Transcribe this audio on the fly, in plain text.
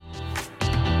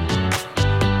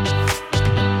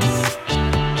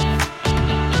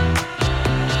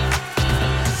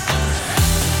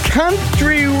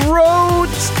country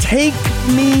roads take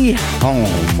me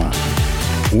home.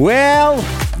 Well,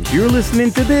 if you're listening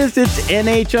to this, it's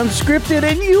NH Unscripted,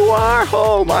 and you are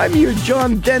home. I'm your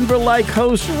John Denver-like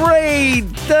host, Ray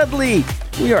Dudley.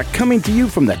 We are coming to you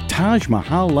from the Taj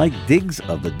Mahal-like digs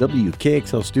of the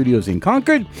WKXL studios in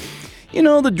Concord. You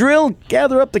know the drill.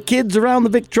 Gather up the kids around the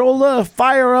Victrola,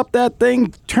 fire up that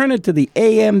thing, turn it to the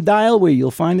AM dial where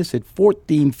you'll find us at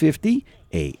 1450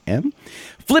 AM.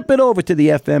 Flip it over to the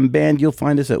FM band. You'll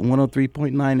find us at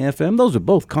 103.9 FM. Those are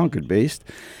both Concord-based.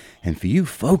 And for you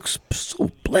folks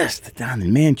so blessed down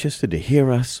in Manchester to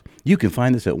hear us, you can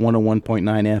find us at 101.9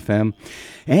 FM.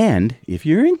 And if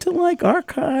you're into like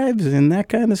archives and that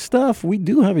kind of stuff, we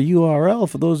do have a URL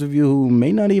for those of you who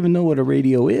may not even know what a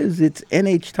radio is. It's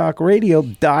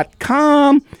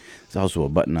nhtalkradio.com. There's also a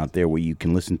button out there where you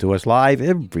can listen to us live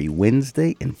every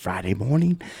Wednesday and Friday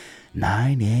morning,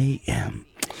 9 a.m.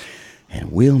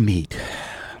 And we'll meet.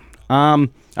 I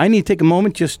need to take a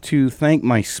moment just to thank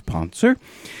my sponsor.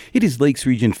 It is Lakes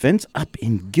Region Fence up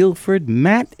in Guilford.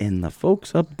 Matt and the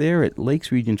folks up there at Lakes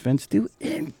Region Fence do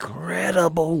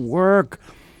incredible work.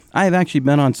 I have actually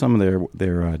been on some of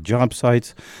their job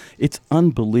sites. It's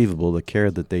unbelievable the care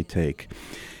that they take.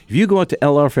 If you go out to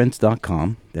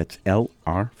lrfence.com, that's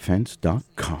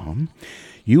lrfence.com,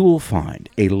 you will find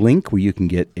a link where you can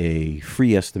get a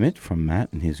free estimate from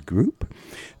Matt and his group.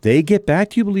 They get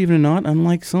back to you, believe it or not,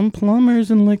 unlike some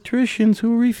plumbers and electricians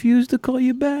who refuse to call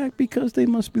you back because they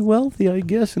must be wealthy, I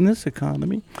guess, in this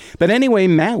economy. But anyway,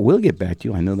 Matt will get back to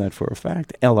you. I know that for a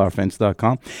fact.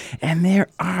 lrfence.com. And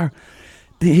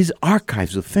his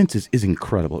archives of fences is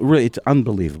incredible. Really, it's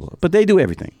unbelievable. But they do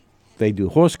everything. They do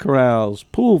horse corrals,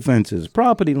 pool fences,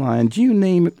 property lines, you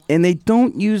name it. And they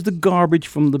don't use the garbage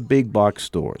from the big box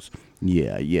stores.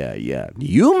 Yeah.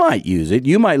 You might use it.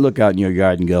 You might look out in your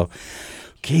yard and go,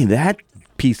 okay, that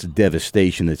piece of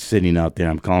devastation that's sitting out there,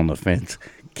 I'm calling a fence,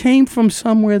 came from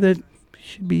somewhere that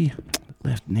should be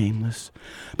left nameless.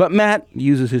 But Matt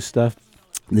uses his stuff.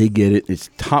 They get it.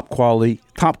 It's top quality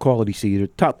cedar,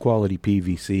 top quality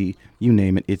PVC. You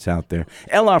name it, it's out there.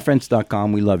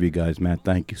 lrfence.com. We love you guys, Matt.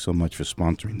 Thank you so much for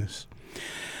sponsoring this.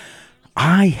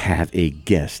 I have a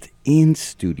guest in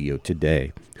studio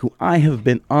today who I have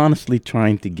been honestly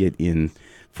trying to get in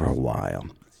for a while.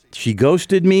 She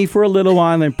ghosted me for a little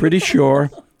while, I'm pretty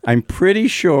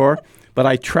sure, but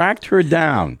I tracked her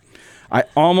down. I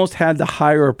almost had to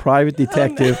hire a private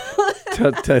detective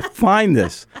to find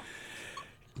this.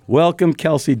 Welcome,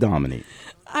 Kelsey Domeny.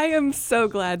 I am so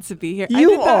glad to be here.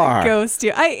 You I did are. Not ghost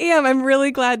you. I am. I'm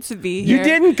really glad to be here. You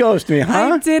didn't ghost me,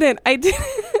 huh? I didn't.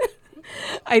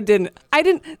 I didn't.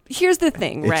 Here's the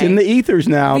thing, right? It's in the ethers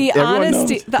now. The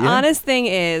honesty. honest thing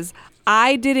is,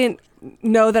 I didn't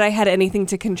know that I had anything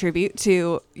to contribute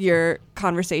to your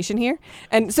conversation here.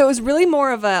 And so it was really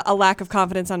more of a lack of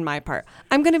confidence on my part.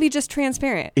 I'm going to be just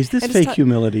transparent. Is this fake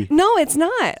humility? No, it's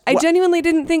not. I genuinely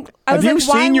didn't think. Have you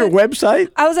seen your website?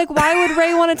 I was like, why would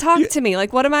Ray want to talk to me?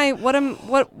 Like, what does he want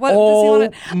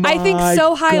to? I think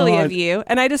so highly of you,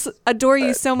 and I just adore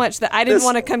you so much that I didn't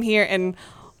want to come here and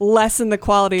lessen the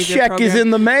quality of your program. Check is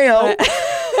in the mail.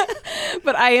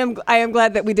 But I am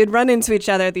glad that we did run into each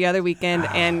other the other weekend,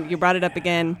 and you brought it up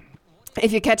again.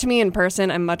 If you catch me in person,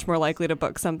 I'm much more likely to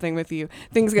book something with you.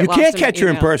 Things get lost. You can't catch her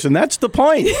in person. That's the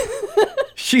point.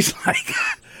 She's like,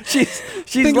 she's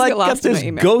like got this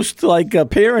ghost-like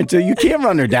appearance. You can't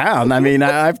run her down. I mean,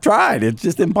 I've tried. It's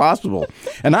just impossible.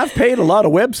 And I've paid a lot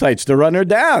of websites to run her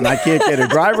down. I can't get her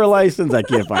driver license. I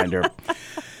can't find her.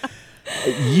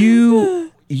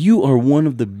 You are one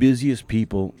of the busiest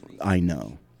people I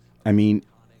know. I mean,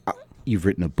 you've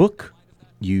written a book,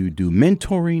 you do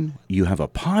mentoring, you have a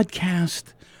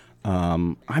podcast.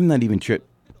 I'm not even sure.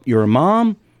 You're a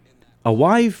mom, a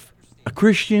wife, a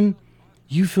Christian.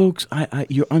 You folks,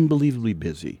 you're unbelievably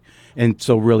busy. And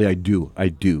so really, I do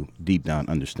deep down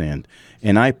understand.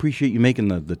 And I appreciate you making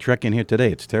the trek in here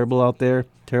today. It's terrible out there,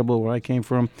 terrible where I came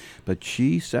from. But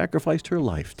she sacrificed her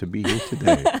life to be here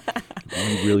today.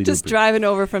 I really just driving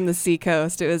over from the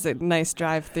seacoast. It was a nice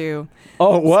drive through.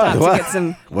 Oh, what? To get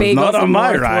some bagels not on from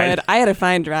my Northwood. ride. I had a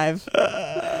fine drive.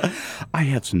 I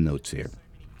have some notes here.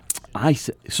 I'm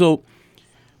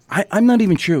not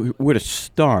even sure where to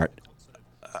start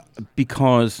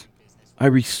because I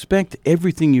respect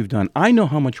everything you've done. I know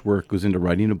how much work goes into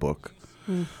writing a book.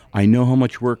 I know how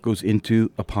much work goes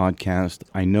into a podcast.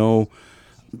 I know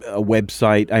a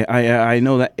website. I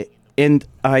know that, and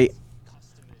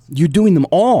you're doing them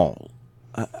all.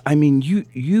 I mean,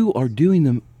 you are doing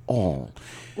them all.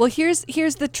 Well, here's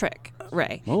the trick,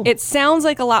 Ray. Oh. It sounds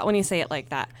like a lot when you say it like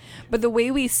that, but the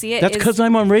way we see it That's because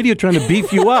I'm on radio trying to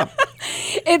beef you up.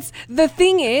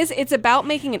 It's about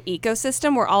making an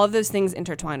ecosystem where all of those things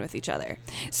intertwine with each other.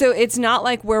 So it's not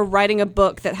like we're writing a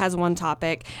book that has one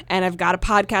topic and I've got a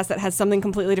podcast that has something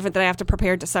completely different that I have to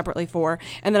prepare separately for,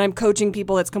 and then I'm coaching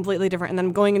people that's completely different, and then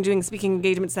I'm going and doing speaking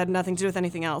engagements that have nothing to do with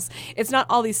anything else. It's not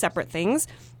all these separate things.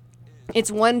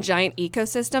 It's one giant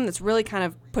ecosystem that's really kind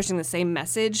of pushing the same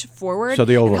message forward, so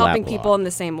they overlap, and helping people in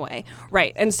the same way.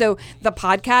 Right. And so the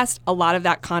podcast, a lot of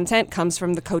that content comes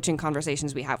from the coaching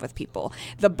conversations we have with people.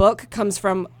 The book comes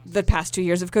from the past 2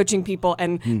 years of coaching people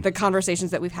and the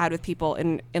conversations that we've had with people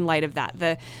in light of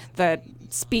that. The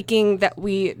speaking that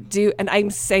we do, and I'm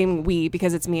saying we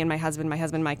because it's me and my husband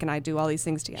Mike and I do all these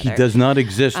things together. He does not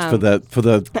exist for the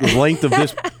length of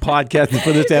this podcast and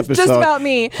for this episode. It's just about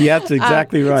me. Yeah, that's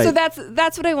exactly right. So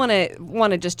that's what I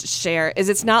want to just share. Is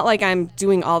it's not like I'm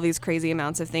doing all these crazy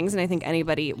amounts of things, and I think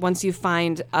anybody, once you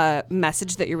find a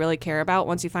message that you really care about,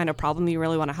 once you find a problem you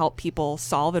really want to help people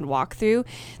solve and walk through,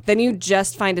 then you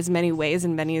just find as many ways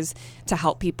and venues to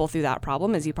help people through that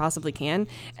problem as you possibly can,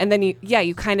 and then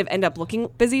you kind of end up looking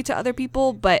busy to other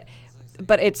people, but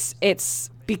it's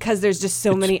because there's just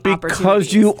so many opportunities.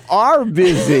 Because you are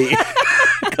busy.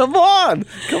 Come on.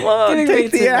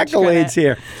 Take the accolades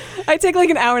here. I take like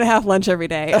an hour and a half lunch every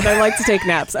day, and I like to take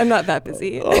naps. I'm not that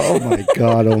busy. Oh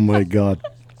my God.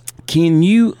 Can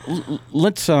you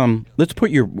let's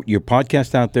put your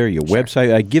podcast out there, your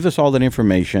website. Give us all that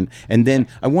information, and then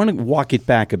I want to walk it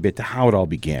back a bit to how it all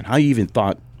began. How you even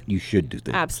thought you should do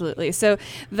things. Absolutely. So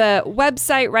the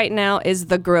website right now is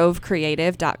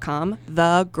thegrovecreative.com.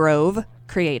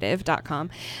 Thegrovecreative.com.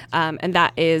 And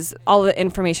that is all the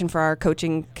information for our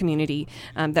coaching community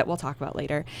that we'll talk about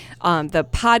later. The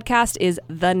podcast is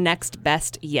The Next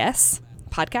Best Yes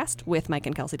podcast with Mike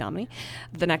and Kelsey Domeny.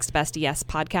 The Next Best Yes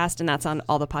podcast, and that's on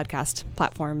all the podcast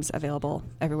platforms available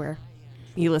everywhere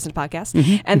you listen to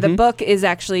podcasts. And the book is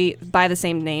actually by the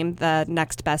same name, The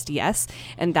Next Best Yes,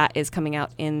 and that is coming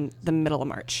out in the middle of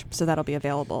March. So that'll be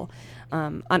available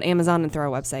on Amazon and through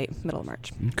our website, middle of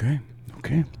March. Okay.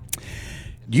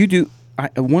 You do,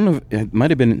 it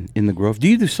might have been in the Grove. Do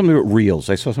you do something about Reels?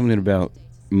 I saw something about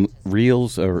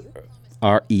Reels, or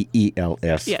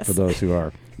Reels, yes. For those who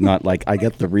are not like, I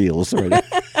get the Reels. Right?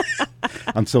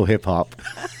 I'm so hip hop.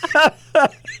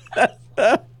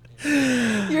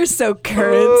 You're so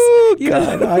current. Oh,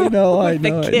 God, I know. I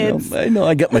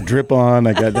got my drip on.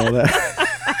 I got all that.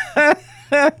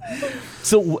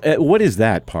 So what is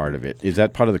that part of it? Is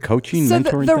that part of the coaching,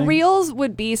 mentoring the thing? Reels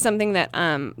would be something that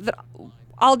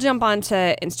I'll jump onto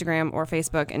Instagram or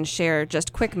Facebook and share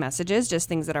just quick messages, just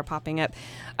things that are popping up.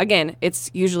 Again, it's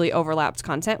usually overlapped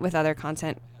content with other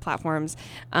content platforms.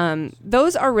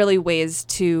 Those are really ways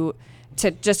to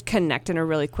just connect in a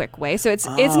really quick way. So it's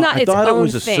not its own thing. I thought it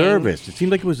was a service. It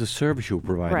seemed like it was a service you were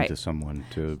providing to someone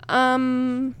to.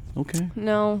 Okay.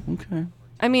 No. Okay.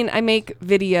 I mean, I make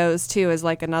videos too as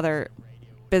like another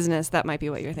business. That might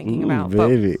be what you're thinking about.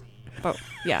 Baby. But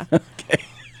yeah. Okay.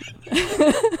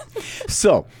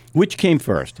 So, which came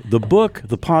first? The book,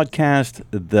 the podcast,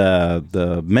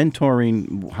 the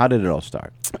mentoring? How did it all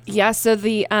start? Yeah, so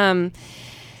so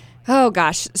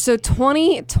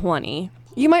 2020,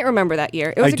 you might remember that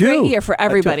year. It was a great year for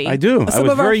everybody. I do. I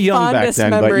was very young back then,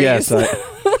 memories. But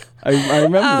yes, I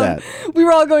remember that. We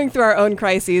were all going through our own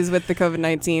crises with the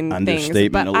COVID-19 things.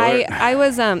 Understatement But alert. I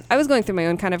was going through my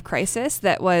own kind of crisis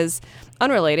that was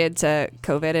unrelated to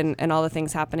COVID and all the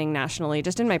things happening nationally.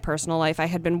 Just in my personal life, I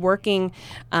had been working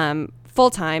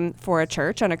full-time for a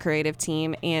church on a creative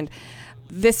team. And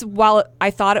while I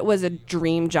thought it was a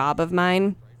dream job of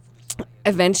mine,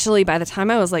 eventually, by the time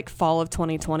I was like fall of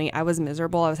 2020, I was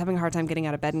miserable. I was having a hard time getting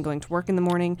out of bed and going to work in the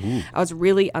morning. Ooh. I was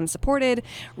really unsupported,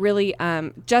 really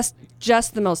just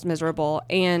the most miserable.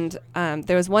 And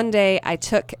there was one day I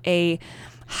took a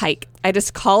hike. I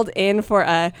just called in for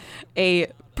a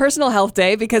personal health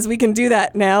day because we can do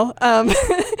that now.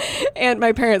 And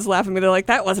my parents laugh at me. They're like,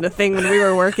 that wasn't a thing when we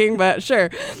were working, but sure.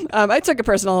 I took a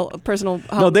personal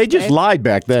health No, they just lied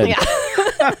back then. Yeah.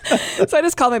 So I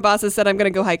just called my boss and said, I'm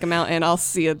going to go hike a mountain. I'll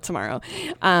see you tomorrow.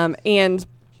 And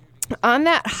on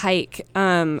that hike,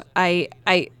 I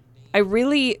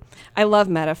love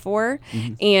metaphor.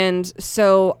 Mm-hmm. And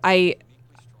so I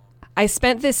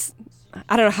spent this,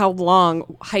 I don't know how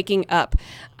long, hiking up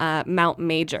Mount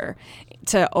Major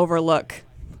to overlook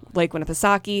Lake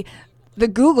Winnipesaukee.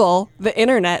 The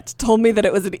internet told me that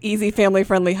it was an easy,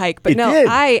 family-friendly hike. But no,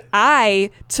 I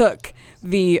took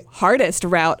the hardest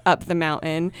route up the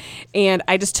mountain, and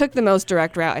I just took the most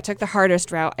direct route. I took the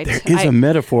hardest route. There is a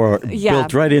metaphor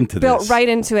built right into this. Built right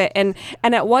into it. And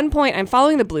at one point, I'm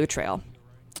following the Blue Trail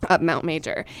up Mount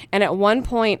Major. And at one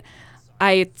point,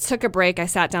 I took a break. I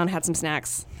sat down, had some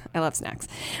snacks. I love snacks.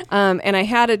 And I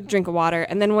had a drink of water.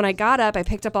 And then when I got up, I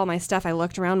picked up all my stuff. I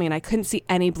looked around me and I couldn't see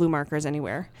any blue markers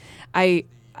anywhere. I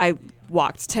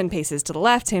walked 10 paces to the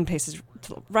left, 10 paces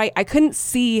to the right. I couldn't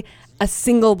see a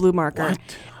single blue marker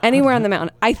anywhere on the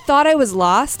mountain. I thought I was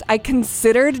lost. I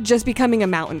considered just becoming a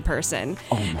mountain person.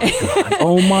 Oh my God.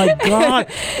 Oh my God.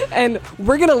 And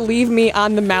we're going to leave me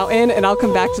on the mountain and I'll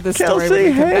come back to the story.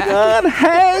 Kelsey,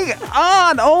 hang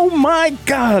on. Oh my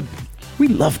God. We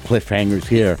love cliffhangers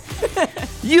here.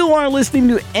 You are listening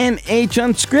to NH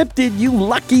Unscripted, you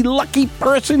lucky, lucky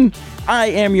person. I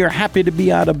am your happy to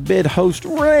be out of bed host,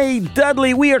 Ray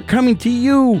Dudley. We are coming to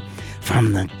you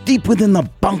from the deep within the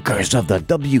bunkers of the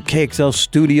WKXL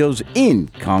studios in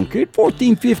Concord,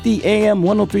 1450 AM,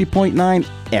 103.9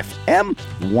 FM,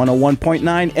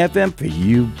 101.9 FM for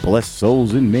you blessed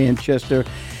souls in Manchester.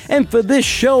 And for this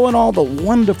show and all the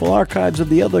wonderful archives of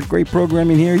the other great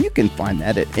programming here, you can find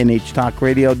that at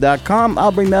nhtalkradio.com.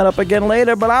 I'll bring that up again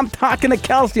later, but I'm talking to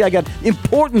Kelsey. I got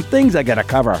important things I got to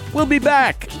cover. We'll be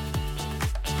back.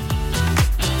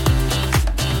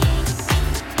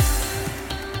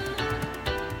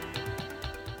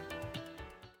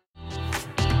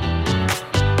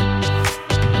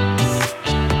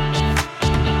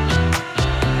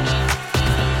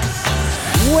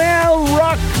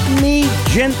 Me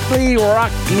gently,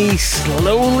 rock me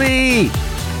slowly.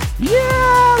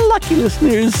 Yeah, lucky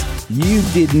listeners, you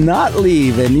did not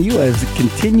leave and you have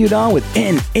continued on with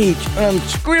NH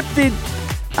Unscripted.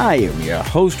 I am your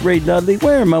host, Ray Dudley,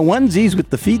 wearing my onesies with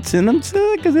the feet in them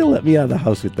because they let me out of the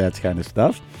house with that kind of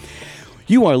stuff.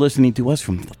 You are listening to us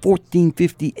from the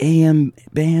 1450 AM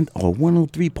band or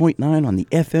 103.9 on the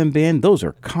FM band. Those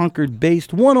are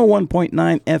Concord-based, 101.9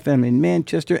 FM in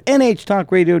Manchester.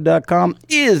 NHTalkRadio.com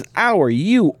is our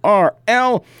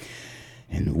URL.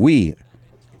 And we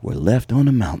were left on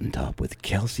a mountaintop with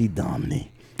Kelsey Domeny.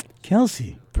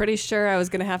 Kelsey. Pretty sure I was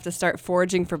going to have to start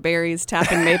foraging for berries,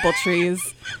 tapping maple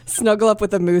trees, snuggle up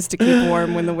with a moose to keep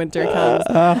warm when the winter comes.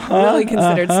 Really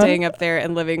considered staying up there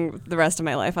and living the rest of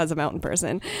my life as a mountain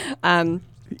person.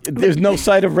 There's no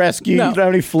sight of rescue. No. You don't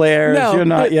have any flares. No, you're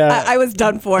not yet. I was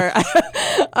done for.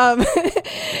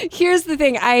 Here's the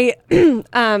thing.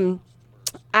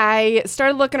 I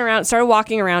started looking around, started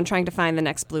walking around trying to find the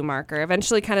next blue marker.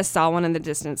 Eventually kind of saw one in the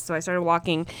distance. So I started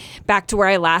walking back to where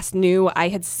I last knew I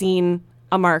had seen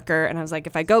a marker. And I was like,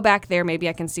 if I go back there, maybe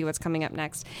I can see what's coming up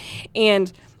next.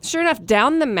 And sure enough,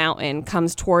 down the mountain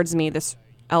comes towards me this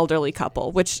elderly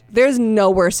couple, which there's no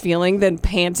worse feeling than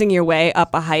panting your way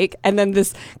up a hike. And then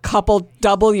this couple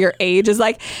double your age is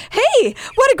like, hey,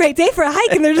 what a great day for a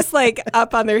hike. And they're just like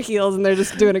up on their heels and they're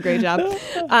just doing a great job.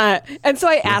 And so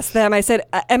I asked them, I said,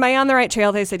 am I on the right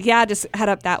trail? They said, yeah, just head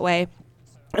up that way.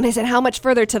 And I said, how much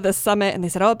further to the summit? And they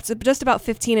said, oh, it's just about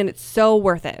 15 and it's so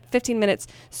worth it. 15 minutes,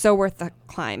 so worth the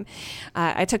climb.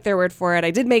 I took their word for it.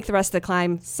 I did make the rest of the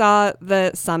climb, saw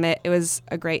the summit. It was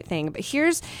a great thing. But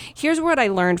here's what I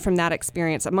learned from that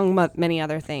experience, among many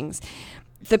other things.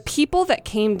 The people that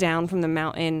came down from the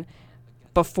mountain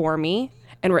before me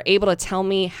and were able to tell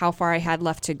me how far I had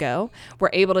left to go, were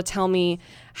able to tell me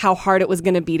how hard it was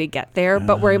going to be to get there,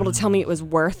 but were able to tell me it was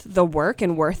worth the work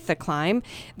and worth the climb.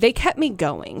 They kept me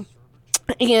going.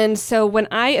 And so when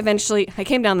I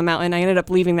came down the mountain, I ended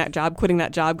up leaving that job, quitting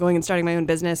that job, going and starting my own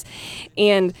business,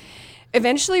 and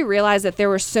eventually realized that there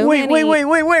were so many... Wait.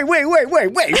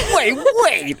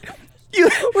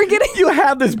 You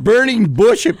have this burning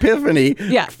bush epiphany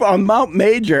on Mount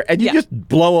Major, and you just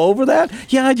blow over that?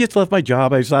 Yeah, I just left my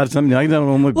job. I started something. I don't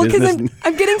know my business. Well, because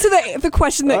I'm getting to the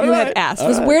question that you had asked.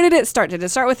 Where did it start? Did it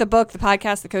start with the book, the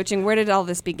podcast, the coaching? Where did all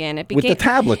this begin? It began with the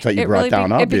tablets that you brought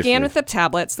down, obviously. It began with the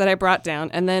tablets that I brought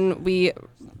down, and then we...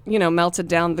 melted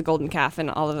down the golden calf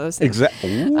and all of those things.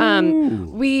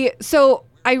 Exactly. So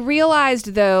I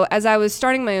realized, though, as I was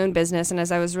starting my own business and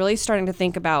as I was really starting to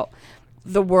think about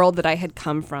the world that I had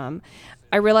come from,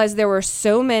 I realized there were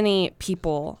so many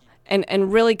people,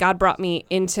 and really God brought me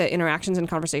into interactions and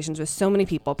conversations with so many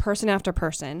people, person after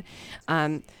person,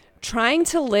 trying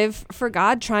to live for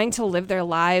God, trying to live their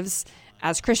lives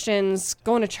as Christians,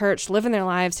 going to church, living their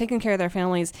lives, taking care of their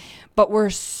families, but we're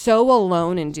so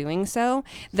alone in doing so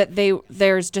that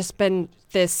there's just been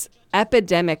this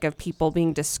epidemic of people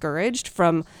being discouraged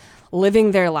from living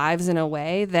their lives in a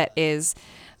way that is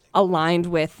aligned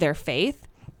with their faith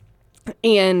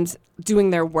and doing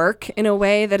their work in a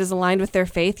way that is aligned with their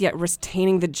faith, yet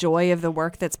retaining the joy of the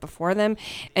work that's before them.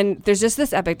 And there's just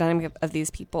this epidemic of these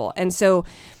people. And so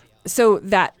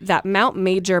that Mount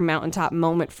Major mountaintop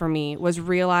moment for me was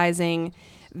realizing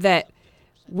that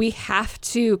we have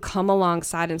to come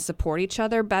alongside and support each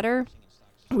other better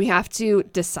We have to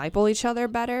disciple each other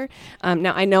better.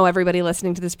 Now, I know everybody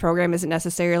listening to this program isn't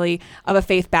necessarily of a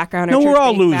faith background. Or No, church we're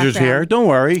all faith losers background. here. Don't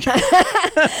worry.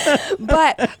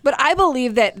 But I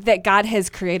believe that God has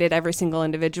created every single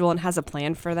individual and has a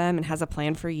plan for them and has a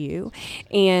plan for you.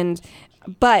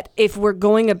 But if we're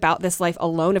going about this life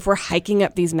alone, if we're hiking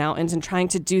up these mountains and trying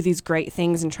to do these great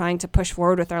things and trying to push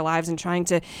forward with our lives and trying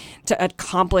to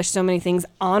accomplish so many things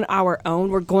on our own,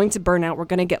 we're going to burn out. We're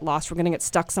going to get lost. We're going to get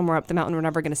stuck somewhere up the mountain. We're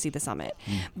never going to see the summit.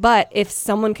 But if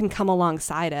someone can come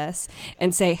alongside us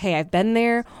and say, hey, I've been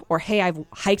there, or hey, I've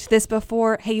hiked this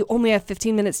before. Hey, you only have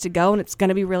 15 minutes to go and it's going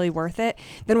to be really worth it.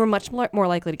 Then we're much more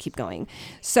likely to keep going.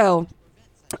 So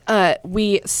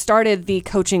we started the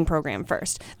coaching program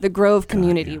first. The Grove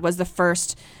community was the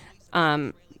first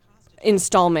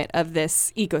installment of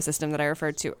this ecosystem that I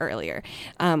referred to earlier,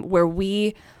 where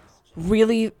we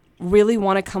really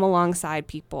want to come alongside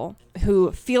people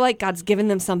who feel like God's given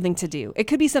them something to do. It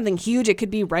could be something huge. It could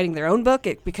be writing their own book.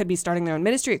 It could be starting their own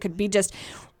ministry. It could be just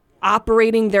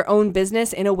operating their own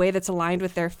business in a way that's aligned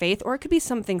with their faith, or it could be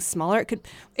something smaller.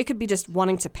 It could be just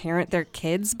wanting to parent their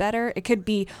kids better. It could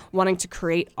be wanting to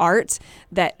create art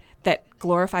that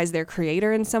glorifies their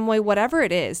creator in some way. Whatever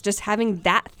it is, just having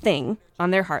that thing on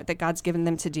their heart that God's given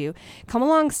them to do, come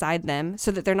alongside them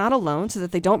so that they're not alone, so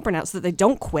that they don't burn out, so that they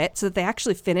don't quit, so that they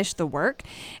actually finish the work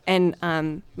and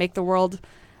make the world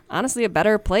honestly a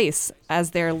better place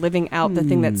as they're living out the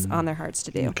thing that's on their hearts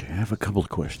to do. Okay, I have a couple of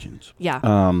questions. Yeah.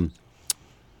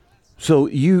 So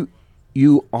you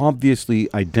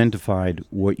obviously identified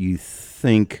what you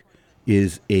think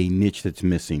is a niche that's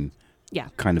missing, Yeah.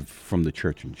 kind of from the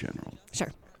church in general.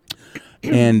 Sure.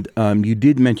 And you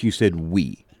did mention, you said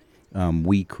we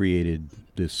created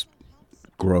this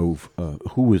Grove.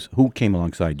 Who came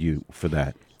alongside you for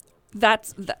that?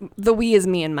 That's the we is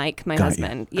me and Mike, my Got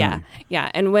husband. ya. Yeah.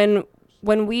 And when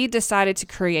we decided to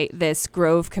create this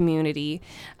Grove community,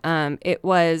 it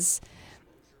was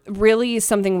really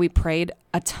something we prayed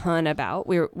a ton about.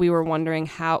 We were wondering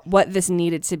what this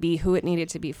needed to be, who it needed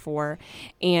to be for,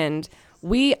 and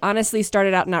we honestly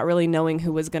started out not really knowing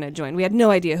who was going to join. We had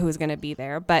no idea who was going to be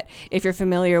there. But if you're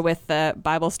familiar with the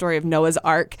Bible story of Noah's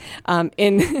Ark,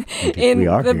 in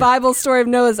the Bible story of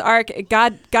Noah's Ark,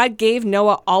 God gave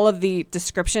Noah all of the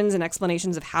descriptions and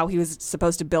explanations of how he was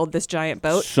supposed to build this giant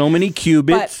boat. So many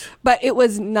cubits. But it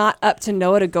was not up to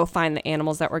Noah to go find the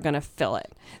animals that were going to fill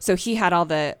it. So he had all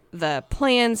the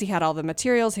plans, he had all the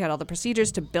materials, he had all the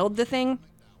procedures to build the thing.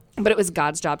 But it was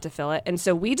God's job to fill it. And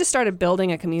so we just started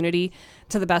building a community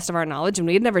to the best of our knowledge. And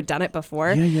we had never done it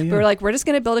before. Yeah. We were like, we're just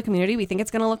going to build a community. We think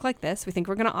it's going to look like this. We think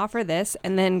we're going to offer this.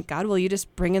 And then, God, will you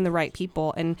just bring in the right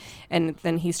people? And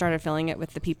then he started filling it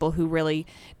with the people who really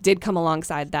did come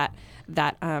alongside that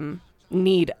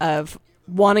need of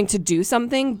wanting to do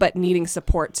something, but needing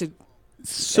support to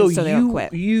so they don't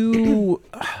quit.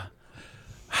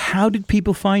 How did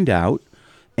people find out?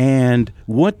 And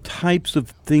what types of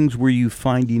things were you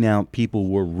finding out people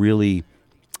were really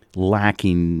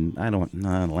lacking?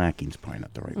 Lacking's probably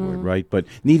not the right word, right? But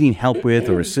needing help with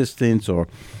or assistance or...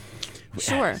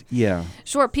 Sure. Yeah.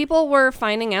 Sure. People were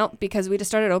finding out because we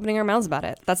just started opening our mouths about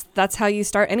it. That's how you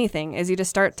start anything, is you just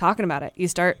start talking about it. You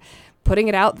start putting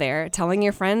it out there, telling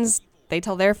your friends, they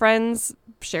tell their friends,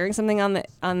 sharing something on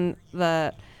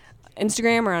the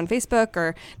Instagram or on Facebook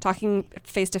or talking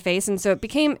face to face. And so it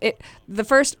became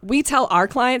we tell our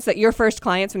clients that your first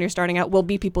clients when you're starting out will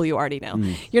be people you already know.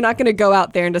 You're not going to go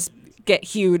out there and just get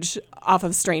huge off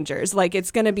of strangers. Like,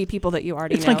 it's going to be people that you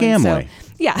already know. It's like Amway.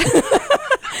 Yeah.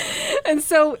 And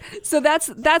so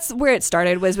that's where it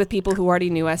started, was with people who already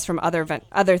knew us from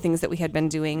other things that we had been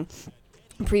doing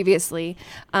previously.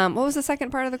 What was the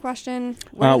second part of the question?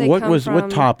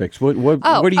 What topics? What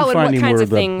are you finding were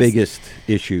the biggest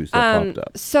issues that popped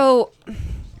up? So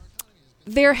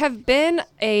there have been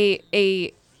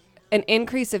an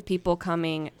increase of people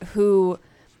coming who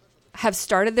have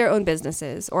started their own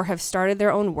businesses or have started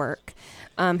their own work,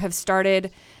 have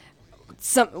started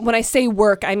when I say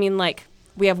work, I mean, like,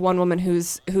 we have one woman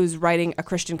who's writing a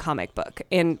Christian comic book,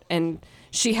 and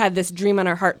she had this dream on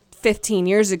her heart 15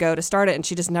 years ago to start it, and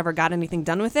she just never got anything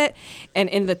done with it. And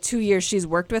in the 2 years she's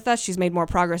worked with us, she's made more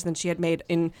progress than she had made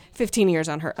in 15 years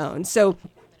on her own. So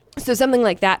something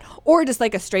like that, or just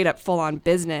like a straight up full on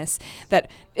business that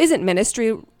isn't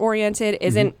ministry oriented,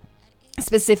 isn't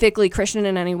specifically Christian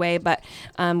in any way. But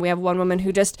we have one woman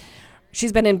who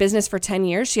she's been in business for 10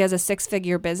 years. She has a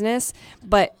 6-figure business,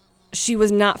 but she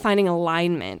was not finding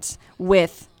alignment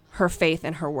with her faith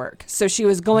and her work. So she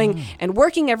was going and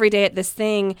working every day at this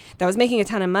thing that was making a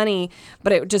ton of money,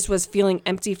 but it just was feeling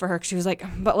empty for her. She was like,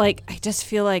 but like, I just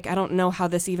feel like I don't know how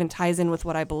this even ties in with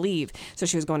what I believe. So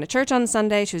she was going to church on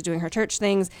Sunday, she was doing her church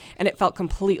things, and it felt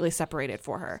completely separated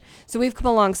for her. So we've come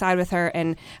alongside with her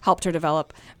and helped her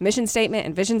develop mission statement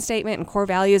and vision statement and core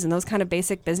values and those kind of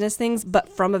basic business things, but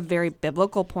from a very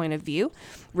biblical point of view,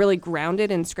 really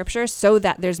grounded in scripture, so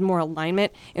that there's more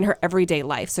alignment in her everyday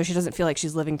life, so she doesn't feel like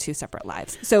she's living two separate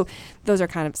lives. So those are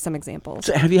kind of some examples.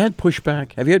 So have you had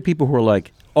pushback? Have you had people who are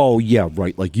like, oh, yeah,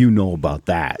 right, like you know about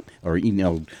that? Or, you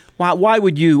know, why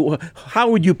would you, how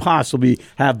would you possibly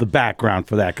have the background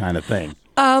for that kind of thing?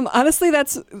 Honestly,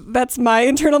 that's my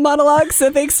internal monologue,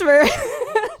 so thanks for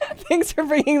thanks for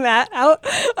bringing that out.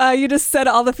 You just said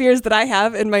all the fears that I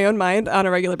have in my own mind on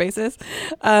a regular basis.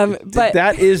 But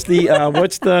that is the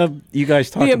what's the you guys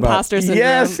talk the about? Imposter syndrome.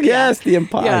 Yes, the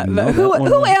imposter. Yeah,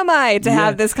 who am I to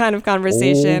have this kind of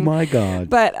conversation? Oh my God!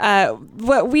 But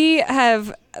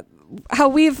how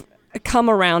we've come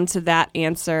around to that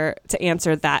answer, to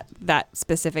answer that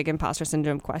specific imposter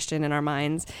syndrome question in our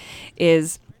minds,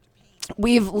 is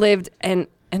we've lived, and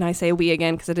I say we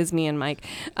again because it is me and Mike,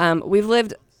 we've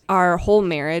lived our whole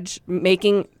marriage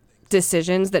making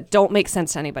decisions that don't make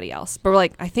sense to anybody else. But we're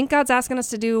like, I think God's asking us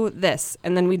to do this.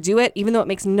 And then we do it, even though it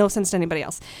makes no sense to anybody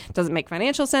else. Doesn't make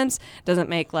financial sense, doesn't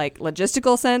make like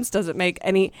logistical sense, doesn't make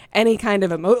any kind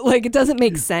of like it doesn't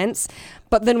make sense.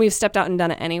 But then we've stepped out and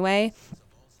done it anyway.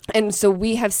 And so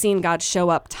we have seen God show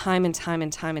up time and time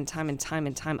and time and time and time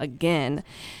and time again,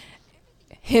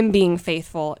 him being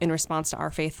faithful in response to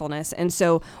our faithfulness. And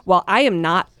so while I am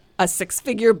not a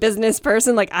six-figure business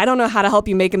person, like I don't know how to help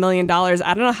you make $1 million. I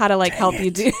don't know how to like help you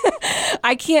do.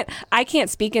 I can't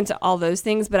speak into all those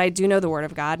things, but I do know the Word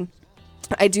of God.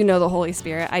 I do know the Holy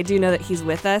Spirit. I do know that He's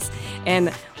with us,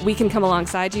 and we can come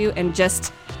alongside you and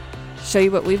just show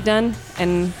you what we've done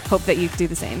and hope that you do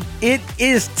the same. It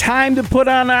is time to put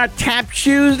on our tap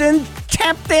shoes and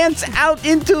tap dance out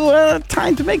into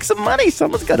time to make some money.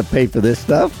 Someone's got to pay for this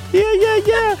stuff. Yeah.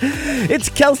 It's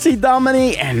Kelsey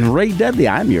Domeny and Ray Dudley.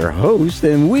 I'm your host,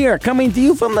 and we are coming to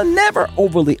you from the never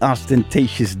overly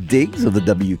ostentatious digs of the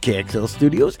WKXL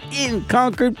studios in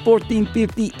Concord,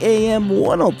 1450 AM,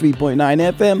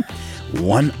 103.9 FM.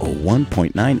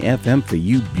 101.9 FM for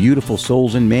you beautiful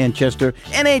souls in Manchester.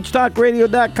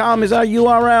 NHTalkRadio.com is our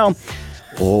URL.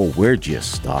 Oh, we're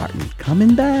just starting.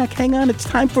 Coming back. Hang on, it's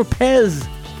time for Pez.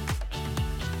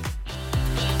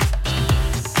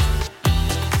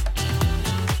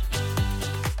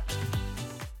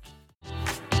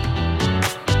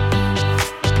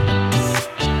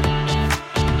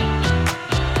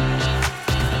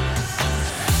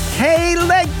 Hey,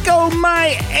 let go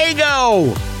my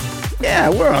ego. Yeah,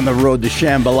 we're on the road to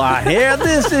Shambhala here.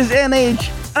 This is NH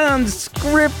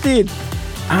Unscripted.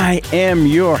 I am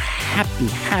your happy,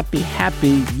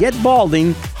 yet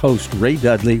balding host, Ray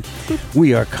Dudley.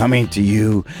 We are coming to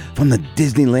you from the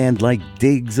Disneyland-like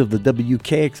digs of the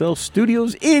WKXL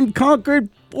studios in Concord,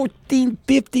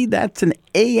 1450. That's an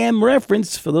AM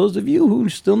reference for those of you who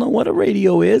still know what a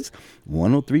radio is.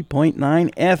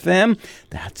 103.9 FM.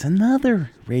 That's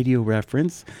another radio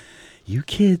reference. You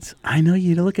kids, I know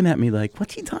you're looking at me like,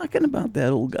 what's he talking about,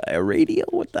 that old guy? A radio?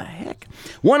 What the heck?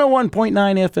 101.9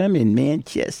 FM in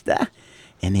Manchester.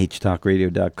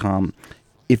 NHTalkRadio.com.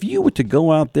 If you were to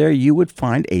go out there, you would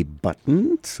find a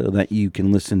button so that you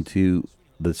can listen to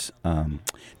this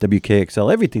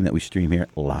WKXL, everything that we stream here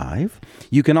live.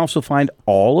 You can also find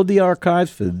all of the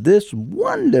archives for this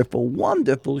wonderful,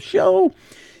 wonderful show.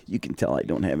 You can tell I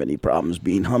don't have any problems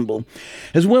being humble.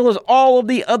 As well as all of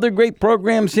the other great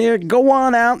programs here. Go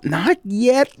on out. Not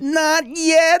yet.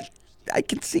 I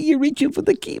can see you reaching for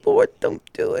the keyboard. Don't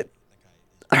do it.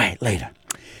 All right, later.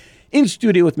 In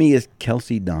studio with me is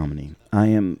Kelsey Domeny. I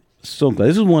am so glad.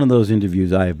 This is one of those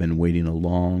interviews I have been waiting a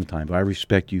long time for. I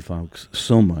respect you folks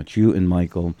so much, you and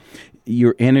Michael.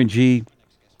 Your energy,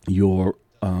 your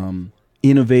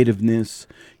innovativeness,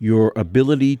 your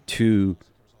ability to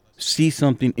see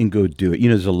something and go do it. You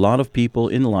know, there's a lot of people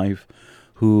in life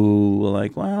who are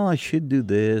like, well, I should do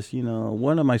this. You know,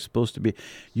 what am I supposed to be?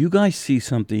 You guys see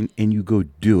something and you go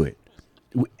do it.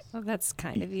 Well, that's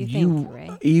kind of you, thank you, Ray.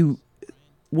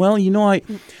 Well, you know,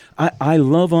 I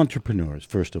love entrepreneurs,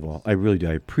 first of all. I really do.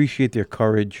 I appreciate their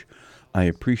courage. I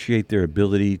appreciate their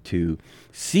ability to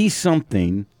see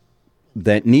something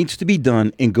that needs to be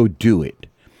done and go do it.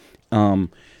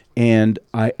 And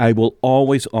I will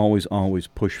always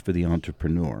push for the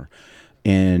entrepreneur.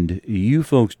 And you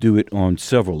folks do it on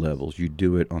several levels. You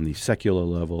do it on the secular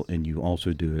level, and you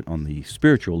also do it on the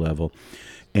spiritual level.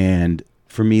 And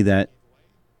for me, that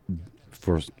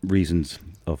for reasons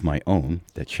of my own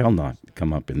that shall not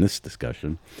come up in this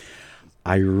discussion,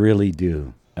 I really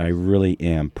do. I really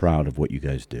am proud of what you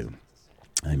guys do.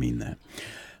 I mean that.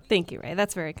 Thank you, Ray.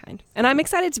 That's very kind. And I'm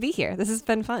excited to be here. This has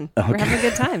been fun. Okay. We're having a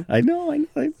good time. I know.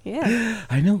 Yeah.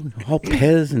 I know. All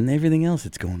Pez and everything else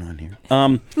that's going on here.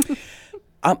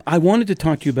 I wanted to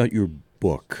talk to you about your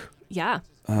book. Yeah.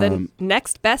 The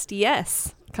Next Best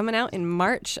Yes, coming out in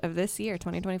March of this year,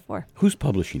 2024. Who's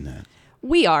publishing that?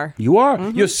 We are. You are?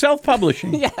 Mm-hmm. You're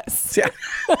self-publishing? Yes.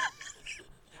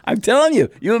 I'm telling you,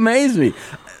 you amaze me.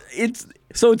 It's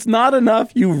not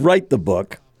enough you write the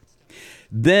book.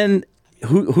 Then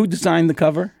who designed the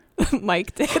cover?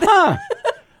 Mike did.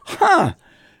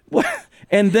 What?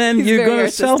 And then you're going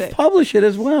to self-publish it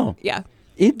as well. Yeah.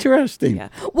 Interesting. Yeah.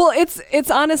 Well,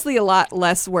 it's honestly a lot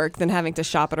less work than having to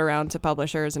shop it around to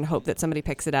publishers and hope that somebody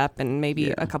picks it up, and maybe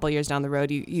a couple years down the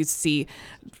road you see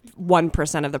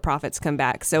 1% of the profits come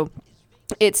back. So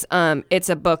it's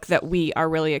a book that we are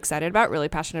really excited about, really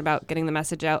passionate about getting the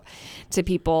message out to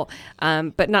people,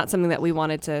 but not something that we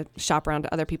wanted to shop around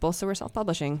to other people. So we're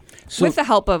self-publishing with the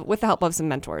help of some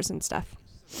mentors and stuff.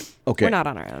 Okay. We're not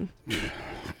on our own.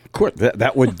 Of course,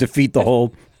 that would defeat the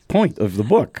whole point of the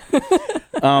book.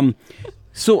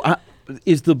 So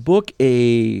is the book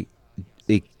a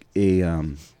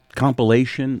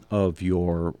compilation of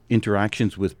your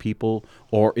interactions with people,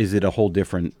 or is it a whole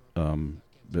different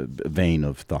vein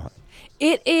of thought?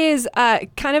 It is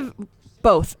kind of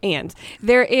both, and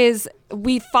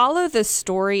we follow the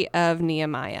story of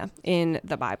Nehemiah in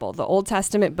the Bible, the Old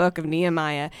Testament book of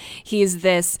Nehemiah. He's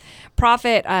this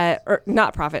prophet,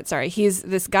 he's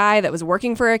this guy that was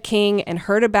working for a king and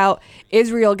heard about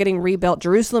Israel getting rebuilt,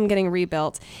 Jerusalem getting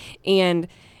rebuilt, and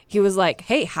he was like,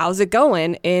 hey, how's it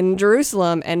going in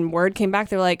Jerusalem? And word came back.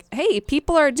 They're like, hey,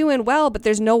 people are doing well, but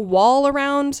there's no wall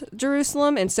around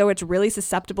Jerusalem. And so it's really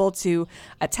susceptible to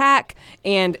attack.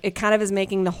 And it kind of is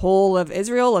making the whole of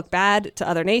Israel look bad to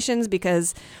other nations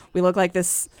because we look like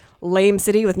this lame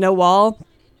city with no wall.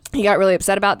 He got really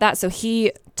upset about that. So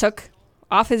he took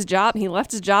off his job. He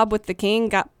left his job with the king,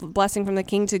 got blessing from the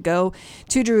king to go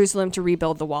to Jerusalem to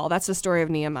rebuild the wall. That's the story of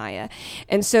Nehemiah.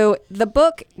 And so the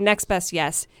book, Next Best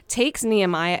Yes, takes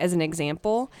Nehemiah as an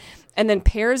example and then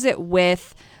pairs it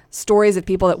with stories of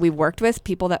people that we've worked with,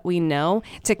 people that we know,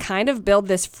 to kind of build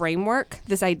this framework,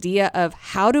 this idea of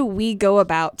how do we go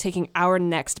about taking our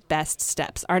next best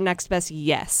steps, our next best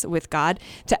yes with God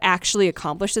to actually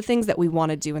accomplish the things that we want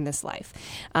to do in this life.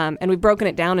 And we've broken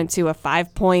it down into a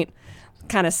 5-point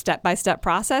kind of step-by-step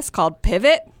process called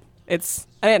Pivot. It's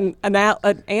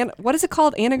what is it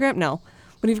called? Anagram? No.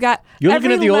 When you've got you're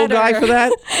looking at the old guy for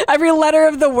that. Every letter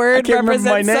of the word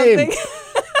represents something.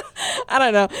 I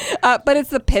don't know, but it's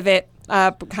the Pivot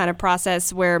kind of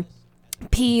process where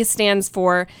P stands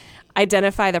for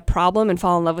identify the problem and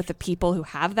fall in love with the people who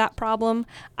have that problem.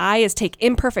 I is take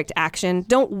imperfect action.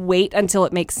 Don't wait until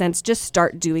it makes sense. Just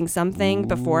start doing something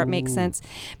before it makes sense.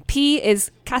 P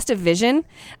is cast a vision.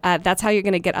 That's how you're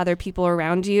going to get other people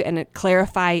around you and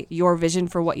clarify your vision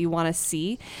for what you want to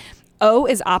see. O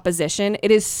is opposition. It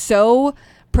is so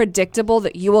predictable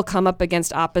that you will come up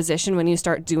against opposition when you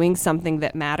start doing something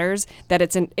that matters, that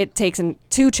it takes in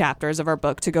 2 chapters of our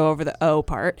book to go over the O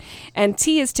part. And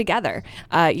T is together.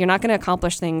 You're not going to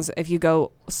accomplish things if you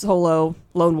go solo,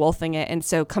 lone wolfing it. And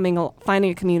so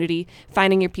finding a community,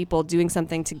 finding your people, doing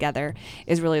something together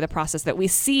is really the process that we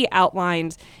see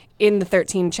outlined in the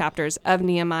 13 chapters of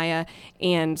Nehemiah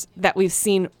and that we've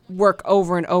seen work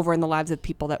over and over in the lives of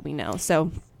people that we know.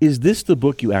 So is this the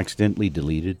book you accidentally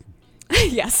deleted?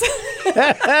 Yes.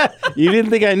 You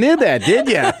didn't think I knew that, did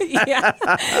you?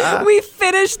 Yeah. We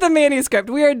finished the manuscript.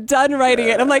 We are done writing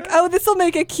it. I'm like, oh, this will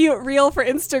make a cute reel for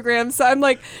Instagram. So I'm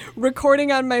like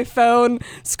recording on my phone,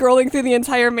 scrolling through the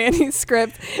entire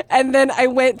manuscript. And then I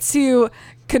went to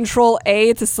Control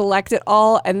A to select it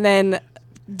all and then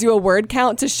do a word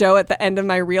count to show at the end of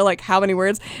my reel, like how many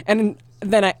words. And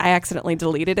then I accidentally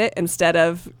deleted it instead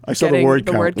of getting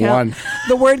the word count. One.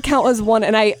 The word count was 1,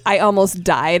 and I almost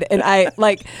died. And I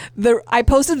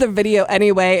posted the video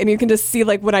anyway, and you can just see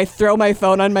like when I throw my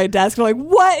phone on my desk, I'm like,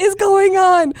 what is going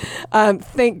on?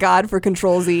 Thank God for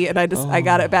Control Z, and I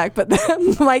got it back. But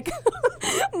then Mike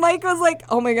was like,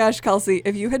 oh my gosh, Kelsey,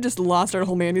 if you had just lost our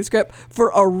whole manuscript for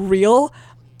a reel,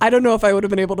 I don't know if I would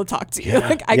have been able to talk to you.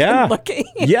 Like I kept looking.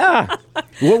 Yeah.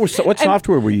 What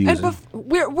software were you using?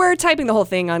 We're typing the whole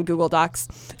thing on Google Docs.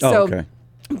 So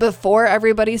before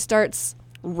everybody starts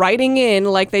writing in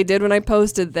like they did when I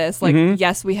posted this. Like,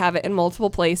 yes, we have it in multiple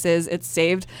places. It's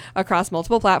saved across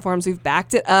multiple platforms. We've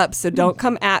backed it up, so don't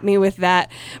come at me with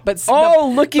that. But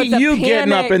look at you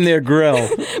getting up in their grill.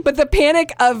 But the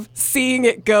panic of seeing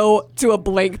it go to a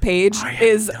blank page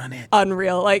is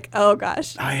unreal. Like, oh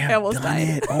gosh, I almost done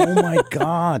died. it. Oh my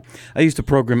God. I used to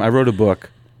program. I wrote a book.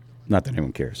 Not that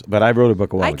anyone cares, but I wrote a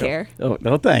book a while ago. I care. Oh,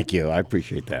 no, thank you. I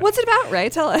appreciate that. What's it about, Ray?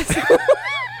 Tell us.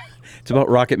 It's about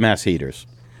rocket mass heaters.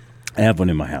 I have one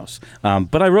in my house.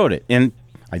 But I wrote it, and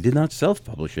I did not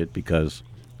self-publish it because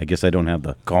I guess I don't have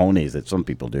the cojones that some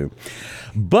people do.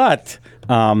 But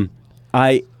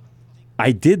I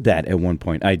did that at one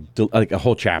point. Like a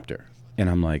whole chapter. And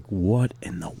I'm like, what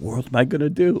in the world am I going to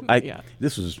do?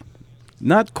 This was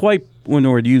not quite when we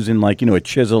were using like, a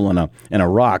chisel and a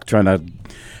rock trying to...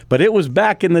 But it was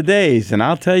back in the days, and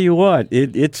I'll tell you what,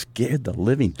 it scared the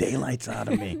living daylights out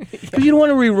of me. Because you don't want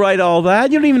to rewrite all that.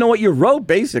 You don't even know what you wrote,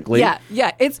 basically.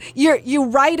 Yeah. It's you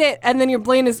write it, and then your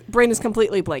brain is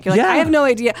completely blank. You're like, I have no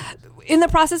idea. In the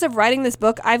process of writing this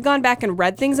book, I've gone back and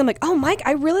read things. I'm like, oh, Mike,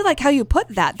 I really like how you put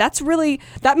that.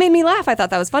 That made me laugh. I thought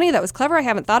that was funny. That was clever. I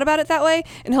haven't thought about it that way.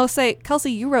 And he'll say,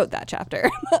 Kelsey, you wrote that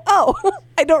chapter. Oh,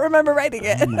 I don't remember writing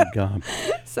it. Oh, my God.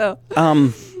 So...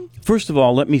 First of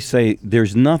all, let me say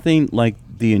there's nothing like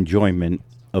the enjoyment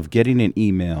of getting an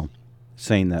email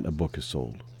saying that a book is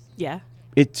sold. Yeah.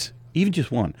 It's even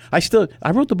just one. I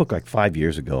wrote the book like 5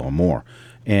 years ago or more,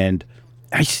 and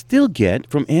I still get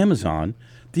from Amazon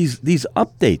these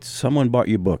updates. Someone bought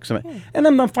your book. And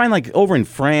I'm finding like over in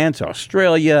France,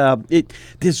 Australia,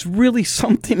 there's really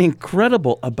something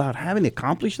incredible about having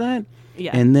accomplished that.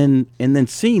 Yeah. And then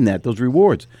seeing those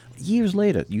rewards. Years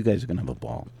later, you guys are going to have a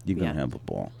ball. You're going to have a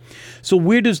ball. So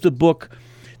where does the book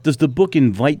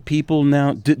invite people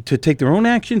now to take their own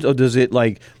actions, or does it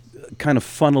like kind of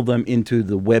funnel them into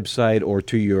the website or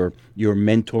to your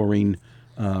mentoring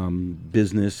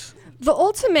business? The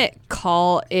ultimate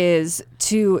call is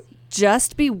to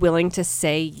just be willing to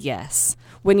say yes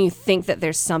when you think that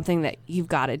there's something that you've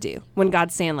got to do. When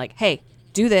God's saying like, hey,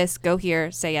 do this, go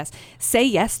here, say yes. Say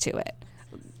yes to it.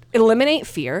 Eliminate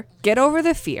fear. Get over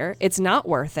the fear. It's not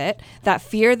worth it. That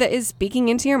fear that is speaking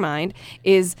into your mind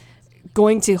is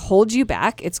going to hold you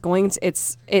back. It's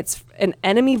an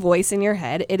enemy voice in your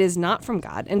head. It is not from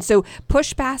God. And so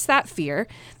push past that fear.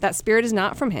 That spirit is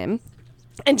not from him.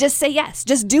 And just say yes.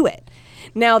 Just do it.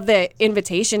 Now, the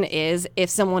invitation is if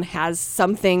someone has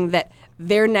something that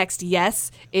their next yes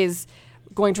is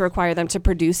going to require them to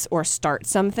produce or start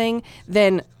something,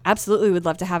 then absolutely would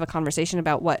love to have a conversation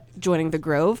about what joining the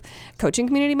Grove coaching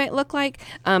community might look like.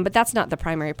 But that's not the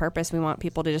primary purpose. We want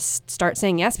people to just start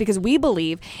saying yes, because we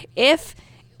believe if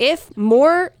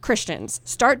more Christians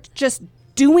start just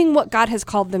doing what God has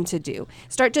called them to do,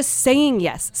 start just saying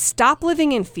yes, stop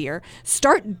living in fear,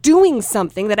 start doing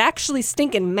something that actually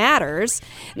stinking matters,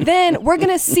 then we're going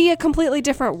to see a completely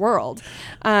different world.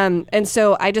 And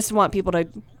so I just want people to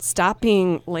stop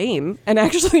being lame and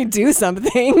actually do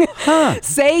something.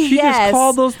 Say she yes. She just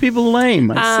called those people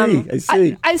lame. I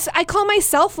see. I call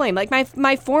myself lame. Like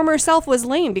my former self was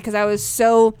lame because I was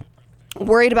so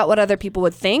worried about what other people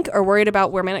would think, or worried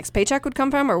about where my next paycheck would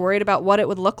come from, or worried about what it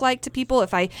would look like to people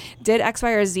if I did X,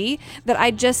 Y, or Z, that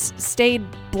I just stayed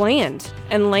bland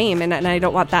and lame, and I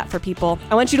don't want that for people.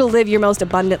 I want you to live your most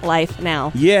abundant life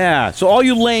now. Yeah, so all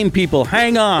you lame people,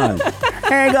 hang on.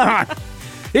 Hang on.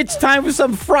 It's time for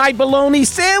some fried bologna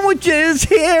sandwiches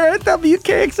here at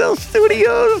WKXL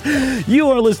Studios. You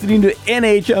are listening to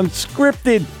NH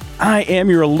Unscripted. I am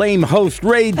your lame host,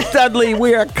 Ray Dudley.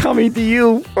 We are coming to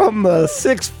you from the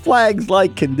Six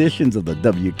Flags-like conditions of the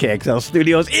WKXL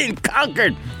Studios in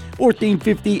Concord,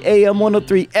 1450 AM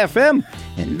 103 FM,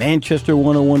 and Manchester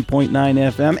 101.9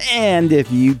 FM. And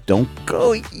if you don't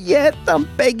go yet, I'm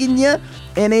begging you,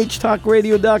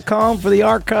 nhtalkradio.com for the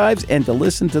archives and to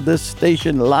listen to this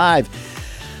station live.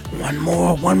 One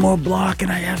more block,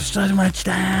 and I have so much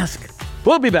to ask.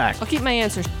 We'll be back. I'll keep my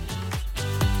answers.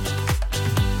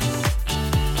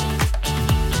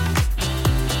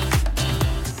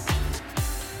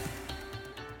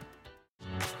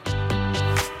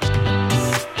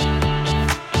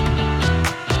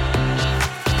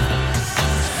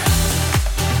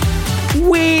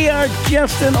 We are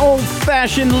just an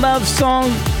old-fashioned love song,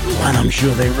 one I'm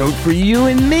sure they wrote for you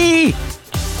and me.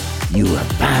 You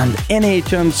have found NH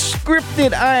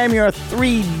Unscripted. I am your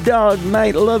three-dog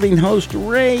night-loving host,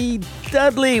 Ray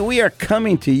Dudley. We are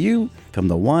coming to you from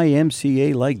the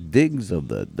YMCA-like digs of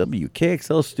the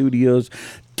WKXL Studios,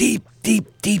 deep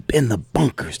in the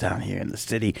bunkers down here in the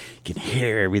city. You can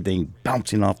hear everything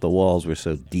bouncing off the walls. We're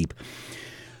so deep.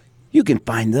 You can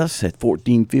find us at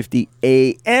 1450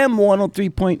 AM,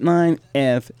 103.9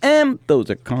 FM. Those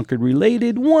are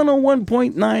Concord-related,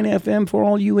 101.9 FM for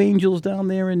all you angels down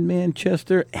there in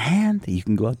Manchester. And you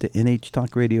can go out to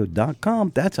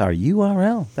nhtalkradio.com. That's our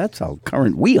URL. That's how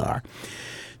current we are.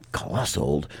 Call us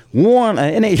old.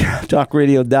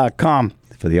 nhtalkradio.com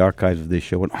for the archives of this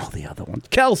show and all the other ones.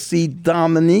 Kelsey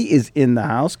Domeny is in the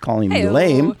house calling me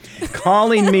lame.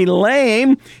 Calling me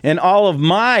lame. And all of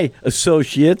my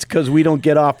associates, because we don't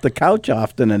get off the couch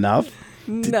often enough.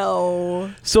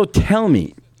 No. So tell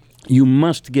me, you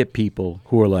must get people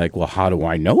who are like, well, how do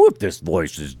I know if this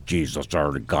voice is Jesus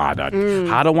or God?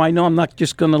 How do I know I'm not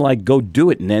just going to like go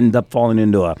do it and end up falling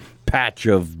into a patch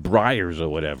of briars or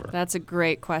whatever? That's a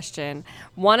great question.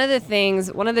 One of the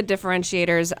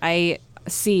differentiators I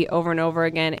see over and over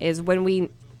again is when we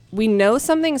know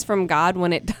something's from God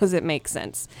when it doesn't make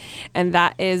sense. And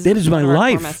that is my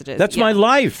life. That's my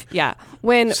life. Yeah.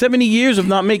 When 70 years of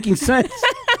not making sense.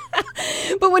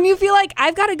 But when you feel like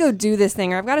I've got to go do this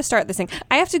thing, or I've got to start this thing,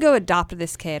 I have to go adopt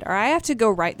this kid, or I have to go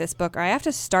write this book, or I have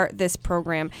to start this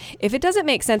program. If it doesn't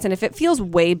make sense and if it feels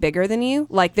way bigger than you,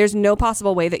 like there's no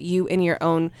possible way that you in your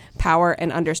own power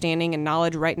and understanding and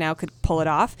knowledge right now could pull it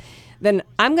off, then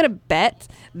I'm going to bet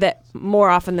that more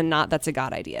often than not, that's a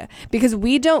God idea. Because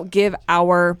we don't give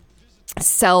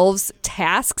ourselves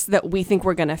tasks that we think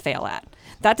we're going to fail at.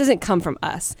 That doesn't come from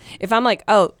us. If I'm like,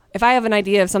 if I have an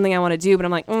idea of something I want to do, but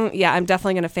I'm like, yeah, I'm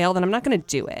definitely going to fail, then I'm not going to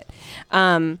do it.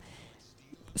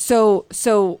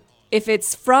 So if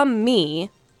it's from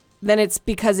me, then it's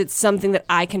because it's something that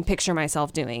I can picture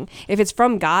myself doing. If it's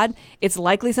from God, it's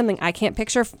likely something I can't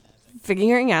picture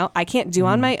figuring out, I can't do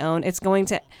on my own. It's going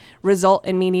to result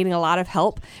in me needing a lot of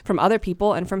help from other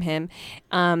people and from him.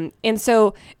 And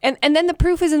then the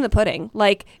proof is in the pudding.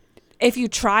 Like, if you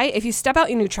step out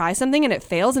and you try something and it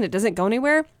fails and it doesn't go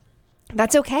anywhere,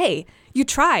 that's okay. You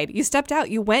tried, you stepped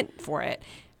out, you went for it.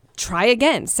 Try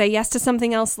again, say yes to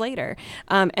something else later.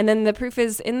 And then the proof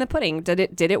is in the pudding.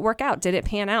 Did it work out? Did it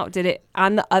pan out? Did it,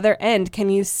 on the other end, can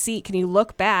you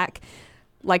look back?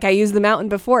 Like I used the mountain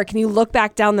before. Can you look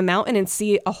back down the mountain and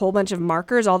see a whole bunch of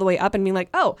markers all the way up and be like,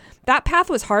 oh, that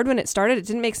path was hard when it started. It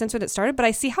didn't make sense when it started, but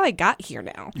I see how I got here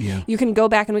now. Yeah. You can go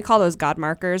back, and we call those God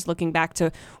markers, looking back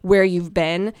to where you've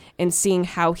been and seeing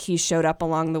how he showed up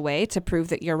along the way to prove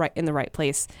that you're right in the right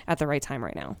place at the right time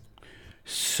right now.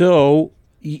 So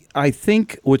I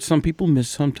think what some people miss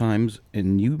sometimes,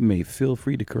 and you may feel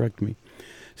free to correct me,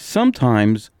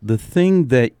 sometimes the thing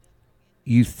that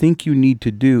you think you need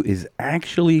to do is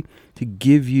actually to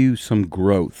give you some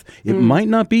growth. It might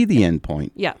not be the end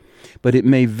point. Yeah. But it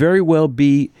may very well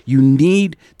be you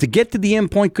need to get to the end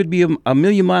point, could be a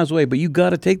million miles away, but you got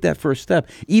to take that first step,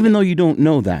 even though you don't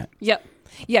know that. Yep.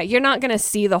 Yeah, you're not going to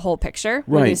see the whole picture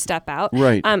when you step out.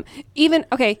 Right.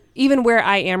 Even where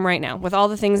I am right now with all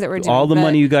the things that we're doing. All the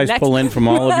money you guys pull in from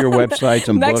all of your websites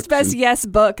and books. Next Best Yes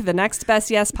book, the Next Best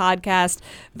Yes podcast,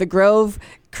 the Grove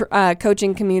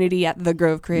coaching community at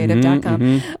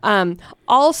thegrovecreative.com.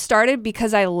 All started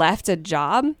because I left a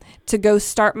job to go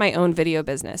start my own video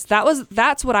business.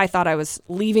 That's what I thought I was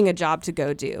leaving a job to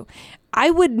go do. I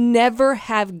would never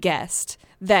have guessed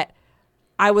that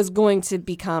I was going to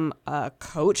become a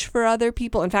coach for other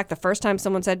people. In fact, the first time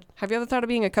someone said, have you ever thought of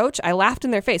being a coach? I laughed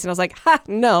in their face and I was like,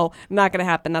 no, not going to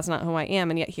happen. That's not who I am.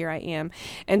 And yet here I am.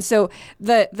 And so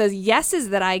the yeses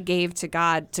that I gave to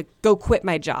God to go quit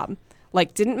my job,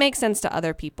 like, didn't make sense to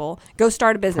other people. Go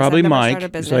start a business. Probably Mike.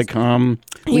 It's like,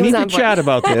 we need to chat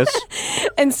about this.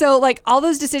 And so, like, all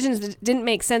those decisions didn't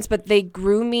make sense, but they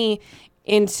grew me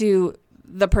into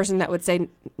the person that would say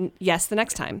yes the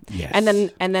next time. Yes.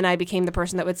 And then I became the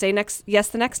person that would say yes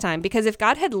the next time. Because if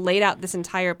God had laid out this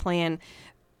entire plan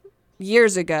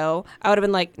years ago, I would have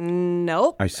been like,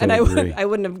 nope. I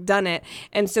wouldn't have done it.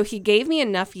 And so he gave me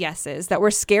enough yeses that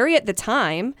were scary at the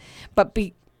time, but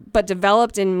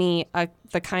developed in me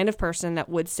the kind of person that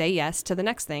would say yes to the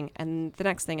next thing and the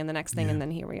next thing and the next thing, and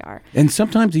then here we are. And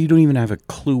sometimes you don't even have a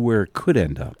clue where it could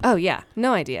end up. Oh, yeah.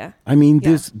 No idea. I mean,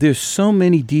 there's so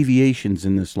many deviations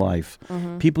in this life.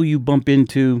 People you bump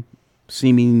into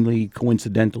seemingly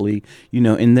coincidentally,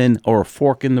 and then, or a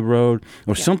fork in the road,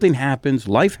 or something happens,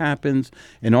 life happens,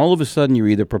 and all of a sudden you're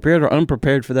either prepared or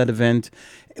unprepared for that event,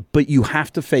 but you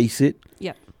have to face it.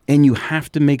 Yep. And you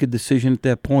have to make a decision at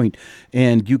that point.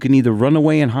 And you can either run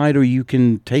away and hide, or you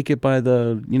can take it by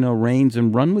the reins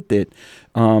and run with it,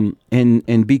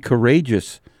 and be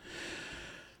courageous.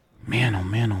 Man, oh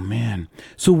man, oh man.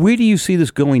 So where do you see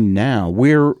this going now?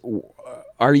 Where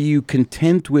are you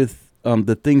content with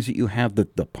the things that you have, the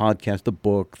podcast, the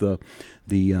book, the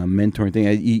mentoring thing?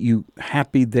 Are you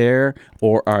happy there,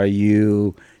 or are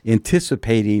you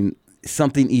anticipating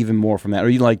something even more from that? Or are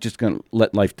you like just going to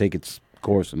let life take its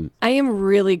course? And I am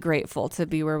really grateful to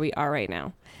be where we are right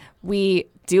now. We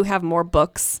do have more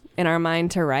books in our mind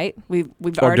to write. We've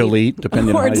or already delete,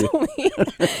 depending on how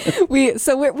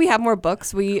you... we have more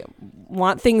books. We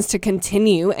want things to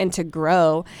continue and to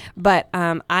grow, but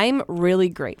I'm really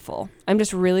grateful. I'm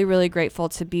just really, really grateful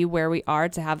to be where we are,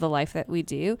 to have the life that we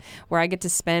do, where I get to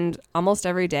spend almost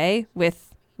every day with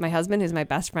my husband, who's my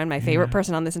best friend, my favorite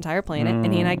person on this entire planet,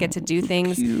 and he and I get to do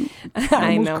things.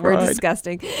 I know, cried. we're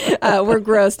disgusting, we're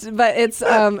gross, but it's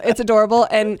adorable,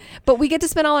 but we get to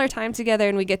spend all our time together,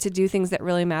 and we get to do things that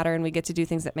really matter, and we get to do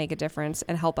things that make a difference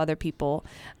and help other people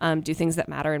do things that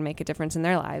matter and make a difference in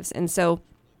their lives. And so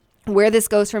where this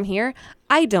goes from here,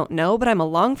 I don't know, but I'm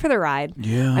along for the ride.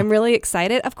 Yeah. I'm really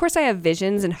excited. Of course, I have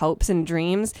visions and hopes and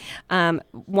dreams.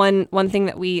 One thing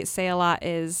that we say a lot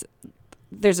is,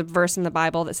 there's a verse in the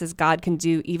Bible that says God can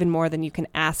do even more than you can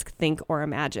ask, think, or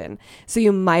imagine. So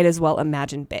you might as well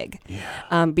imagine big.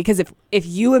 Yeah. Because if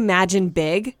you imagine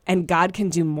big and God can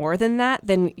do more than that,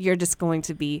 then you're just going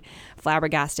to be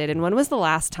flabbergasted. And when was the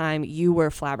last time you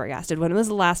were flabbergasted? When was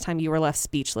the last time you were left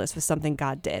speechless with something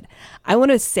God did? I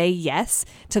want to say yes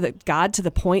to God to the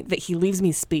point that he leaves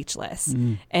me speechless.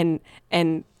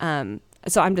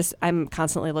 So I'm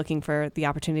constantly looking for the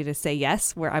opportunity to say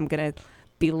yes, where I'm going to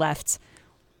be left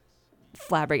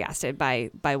flabbergasted by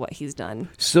what he's done.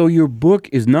 So your book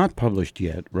is not published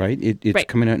yet, right? It's right.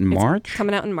 coming out in March?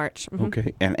 Coming out in March. Mm-hmm.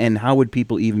 Okay. And how would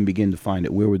people even begin to find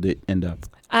it? Where would it end up?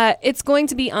 It's going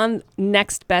to be on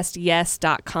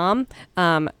nextbestyes.com,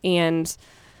 and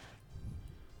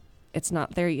it's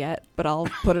not there yet, but I'll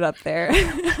put it up there.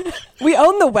 We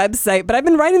own the website, but I've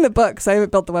been writing the book, so I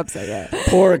haven't built the website yet.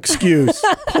 Poor excuse.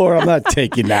 I'm not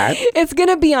taking that. It's going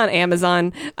to be on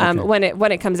Amazon. Okay.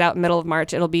 When it comes out middle of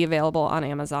March, it'll be available on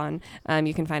Amazon.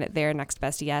 You can find it there, Next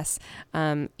Best Yes,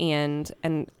 and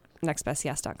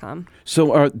nextbestyes.com.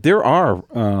 So there are,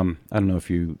 I don't know if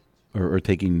you are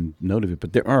taking note of it,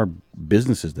 but there are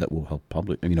businesses that will help put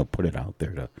it out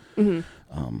there to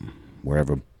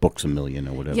wherever Books A Million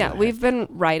or whatever. Yeah, we've been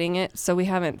writing it, so we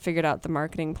haven't figured out the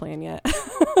marketing plan yet.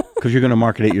 Because you're going to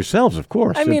market it yourselves, of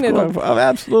course. I mean,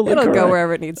 absolutely it'll correct. go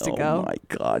wherever it needs to go. Oh, my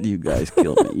God, you guys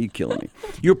kill me. You kill me.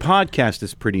 Your podcast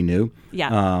is pretty new.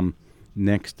 Yeah.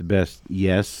 Next Best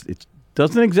Yes. It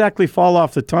doesn't exactly fall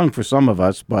off the tongue for some of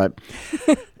us, but...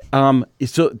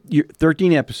 so you're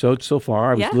 13 episodes so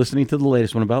far. I was listening to the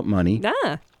latest one about money.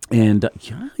 Yeah. And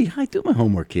I do my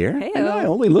homework here. Hey-o. And I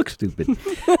only look stupid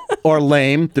or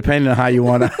lame, depending on how you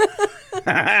want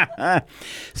to.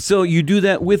 So you do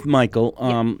that with Michael.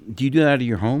 Do you do that out of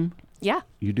your home? Yeah.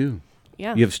 You do?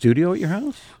 Yeah. You have a studio at your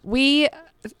house?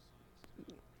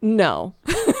 No.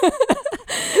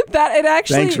 That it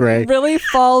actually Thanks, Ray. really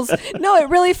falls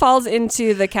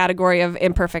into the category of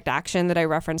imperfect action that I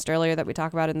referenced earlier that we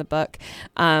talk about in the book.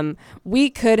 We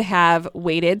could have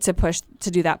waited to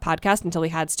do that podcast until we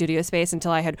had studio space,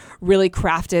 until I had really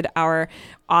crafted our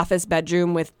office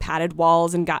bedroom with padded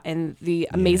walls and gotten the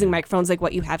amazing microphones like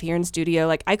what you have here in studio.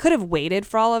 Like, I could have waited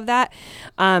for all of that.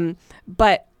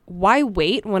 But why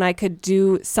wait when I could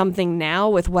do something now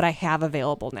with what I have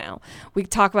available now? We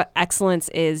talk about excellence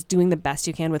is doing the best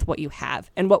you can with what you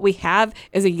have. And what we have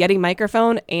is a Yeti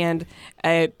microphone and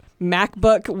a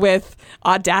MacBook with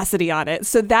Audacity on it.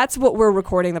 So that's what we're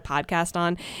recording the podcast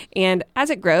on. And as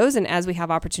it grows and as we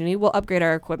have opportunity, we'll upgrade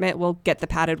our equipment. We'll get the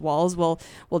padded walls. We'll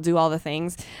do all the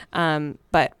things.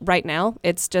 But right now,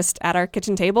 it's just at our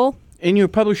kitchen table. And you're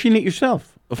publishing it yourself.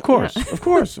 Of course. Of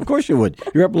course you would.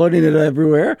 You're uploading it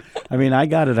everywhere. I mean, I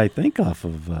got it, I think, off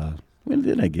of, when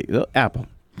did I get it? Apple.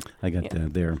 I got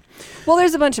there. Well,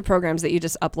 there's a bunch of programs that you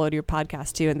just upload your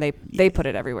podcast to, and they put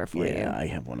it everywhere for you. Yeah, I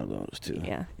have one of those, too.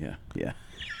 Yeah.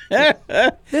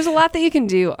 There's a lot that you can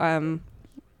do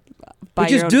by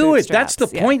just do it. That's the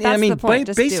point. That's I mean, the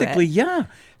point. basically,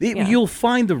 you'll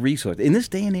find the resource. In this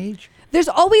day and age, there's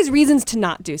always reasons to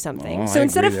not do something. So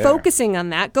instead of focusing on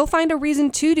that, go find a reason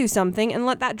to do something and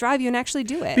let that drive you and actually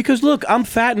do it. Because look, I'm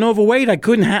fat and overweight.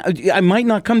 I might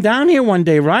not come down here one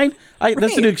day, right?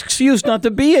 That's an excuse not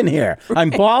to be in here. I'm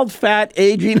bald, fat,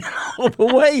 aging,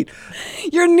 overweight.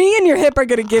 Your knee and your hip are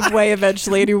going to give way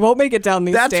eventually, and you won't make it down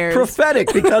these stairs. That's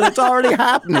prophetic because it's already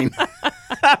happening.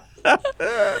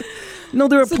 No,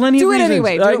 there are plenty of reasons. Do it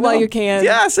anyway. Do it while you can.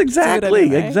 Yes,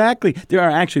 exactly. Exactly. There are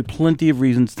actually plenty of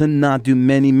reasons to not do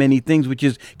many, many things, which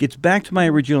gets back to my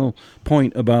original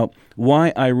point about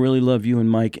why I really love you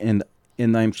and Mike, and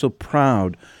I'm so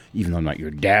proud, even though I'm not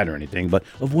your dad or anything, but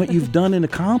of what you've done and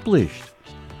accomplished.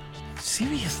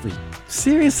 Seriously.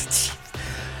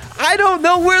 I don't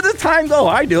know where the time goes.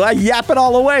 I do. I yap it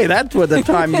all away. That's where the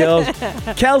time goes.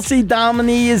 Kelsey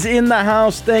Domeny is in the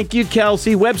house. Thank you,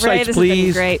 Kelsey. Websites, Ray, this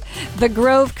please. Has been great.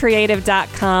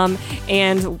 thegrovecreative.com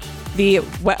and the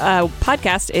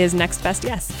podcast is Next Best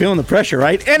Yes. Feeling the pressure,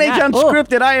 right? NH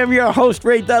Unscripted. I am your host,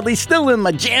 Ray Dudley, still in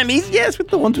my jammies. Yes, with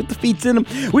the ones with the feet in them.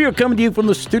 We are coming to you from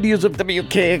the studios of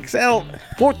WKXL,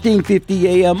 1450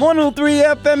 AM, 103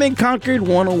 FM in Concord,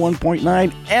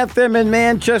 101.9 FM in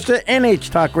Manchester.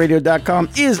 NHTalkRadio.com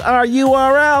is our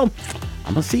URL.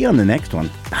 I'm going to see you on the next one.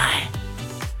 Bye.